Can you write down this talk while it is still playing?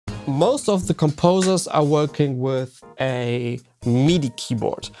Most of the composers are working with a MIDI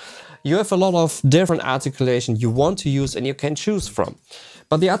keyboard. You have a lot of different articulations you want to use and you can choose from.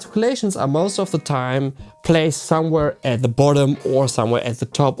 But the articulations are most of the time placed somewhere at the bottom or somewhere at the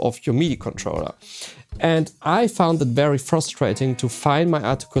top of your MIDI controller. And I found it very frustrating to find my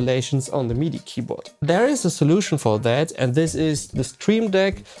articulations on the MIDI keyboard. There is a solution for that, and this is the Stream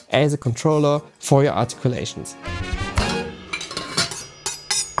Deck as a controller for your articulations.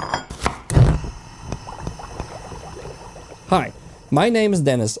 Hi, my name is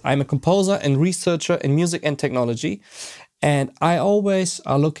Dennis. I'm a composer and researcher in music and technology, and I always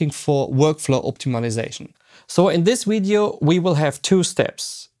are looking for workflow optimization. So in this video, we will have two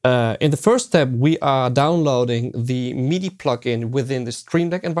steps. In the first step, we are downloading the MIDI plugin within the Stream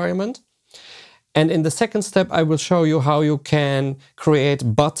Deck environment. And in the second step, I will show you how you can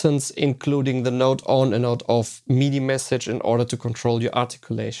create buttons, including the note on and note off MIDI message in order to control your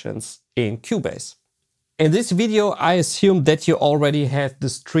articulations in Cubase. In this video, I assume that you already have the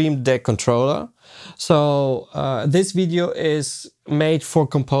Stream Deck controller. So this video is made for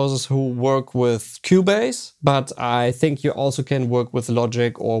composers who work with Cubase, but I think you also can work with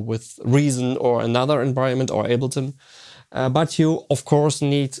Logic or with Reason or another environment or Ableton. But you, of course,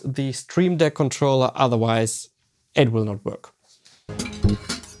 need the Stream Deck controller, otherwise it will not work.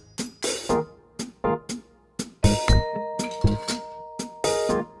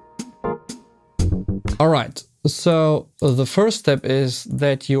 Alright, so the first step is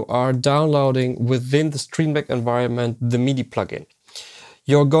that you are downloading within the Stream Deck environment the MIDI plugin.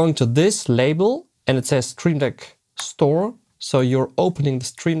 You're going to this label and it says Stream Deck Store. So you're opening the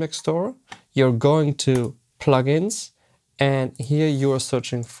Stream Deck Store, you're going to Plugins, and here you are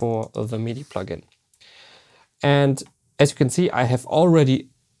searching for the MIDI plugin. And as you can see, I have already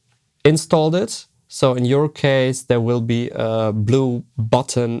installed it. So in your case, there will be a blue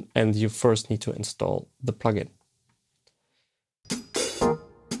button and you first need to install the plugin.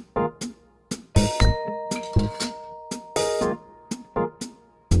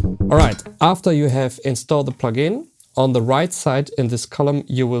 All right, after you have installed the plugin, on the right side in this column,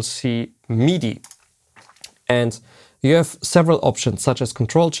 you will see MIDI. And you have several options such as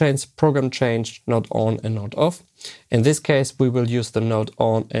control chains, program change, note on and note off. In this case, we will use the note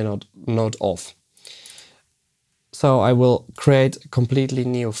on and note off. So I will create a completely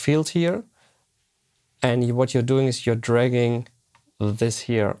new field here. And what you're doing is you're dragging this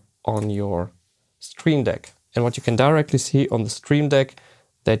here on your Stream Deck. And what you can directly see on the Stream Deck,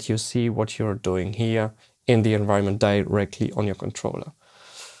 that you see what you're doing here in the environment directly on your controller.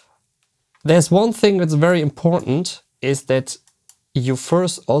 There's one thing that's very important, is that you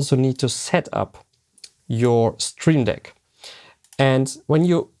first also need to set up your Stream Deck. And when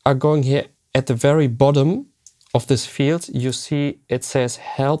you are going here at the very bottom of this field, you see it says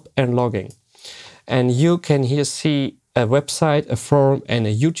help and logging. And you can here see a website, a forum and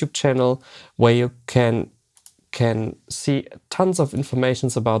a YouTube channel where you can see tons of information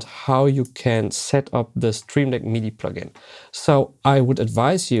about how you can set up the Stream Deck MIDI plugin. So I would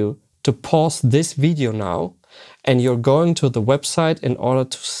advise you to pause this video now and you're going to the website in order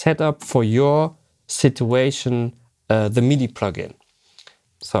to set up for your situation the MIDI plugin.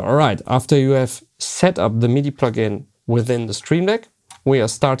 So, all right, after you have set up the MIDI plugin within the Stream Deck, we are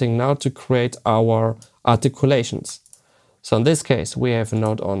starting now to create our articulations. So in this case, we have a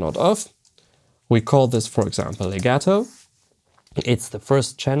note on, note off. We call this, for example, legato. It's the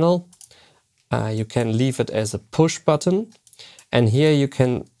first channel. You can leave it as a push button. And here you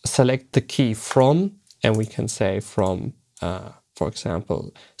can select the key from, and we can say from, for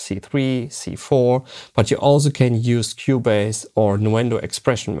example, C3, C4, but you also can use Cubase or Nuendo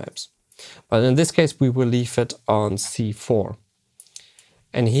expression maps. But in this case, we will leave it on C4.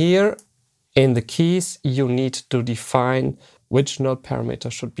 And here in the keys, you need to define which note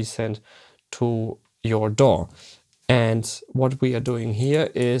parameter should be sent to your DAW. And what we are doing here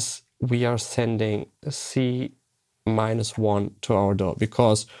is we are sending C-1 to our DAW,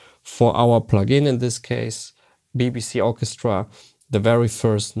 because for our plugin, in this case, BBC Orchestra, the very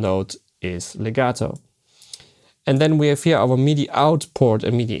first note is legato. And then we have here our MIDI output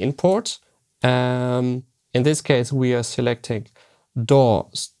and MIDI import. In this case, we are selecting DAW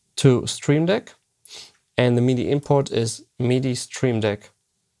to Stream Deck, and the MIDI import is MIDI Stream Deck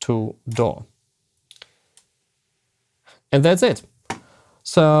to DAW. And that's it.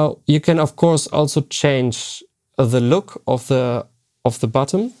 So you can, of course, also change the look of the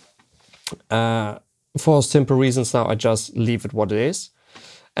button. For simple reasons now, I just leave it what it is.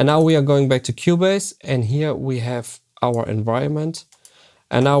 And now we are going back to Cubase, and here we have our environment.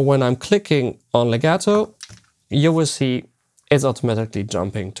 And now when I'm clicking on legato, you will see it's automatically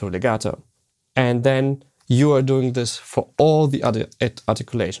jumping to legato. And then you are doing this for all the other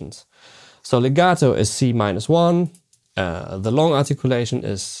articulations. So legato is C minus 1, the long articulation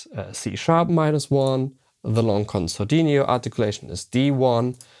is C sharp minus 1, the long con sordino articulation is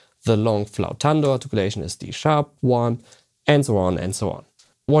D1, the long flautando articulation is D sharp 1, and so on and so on.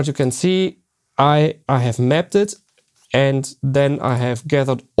 What you can see, I have mapped it, and then I have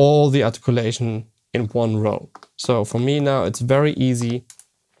gathered all the articulation in one row. So for me now it's very easy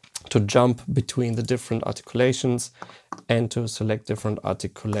to jump between the different articulations and to select different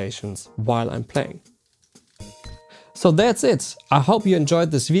articulations while I'm playing. So that's it. I hope you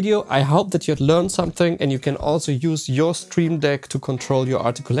enjoyed this video. I hope that you had learned something and you can also use your Stream Deck to control your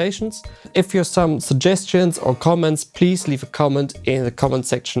articulations. If you have some suggestions or comments, please leave a comment in the comment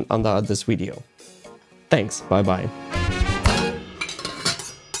section under this video. Thanks, bye bye.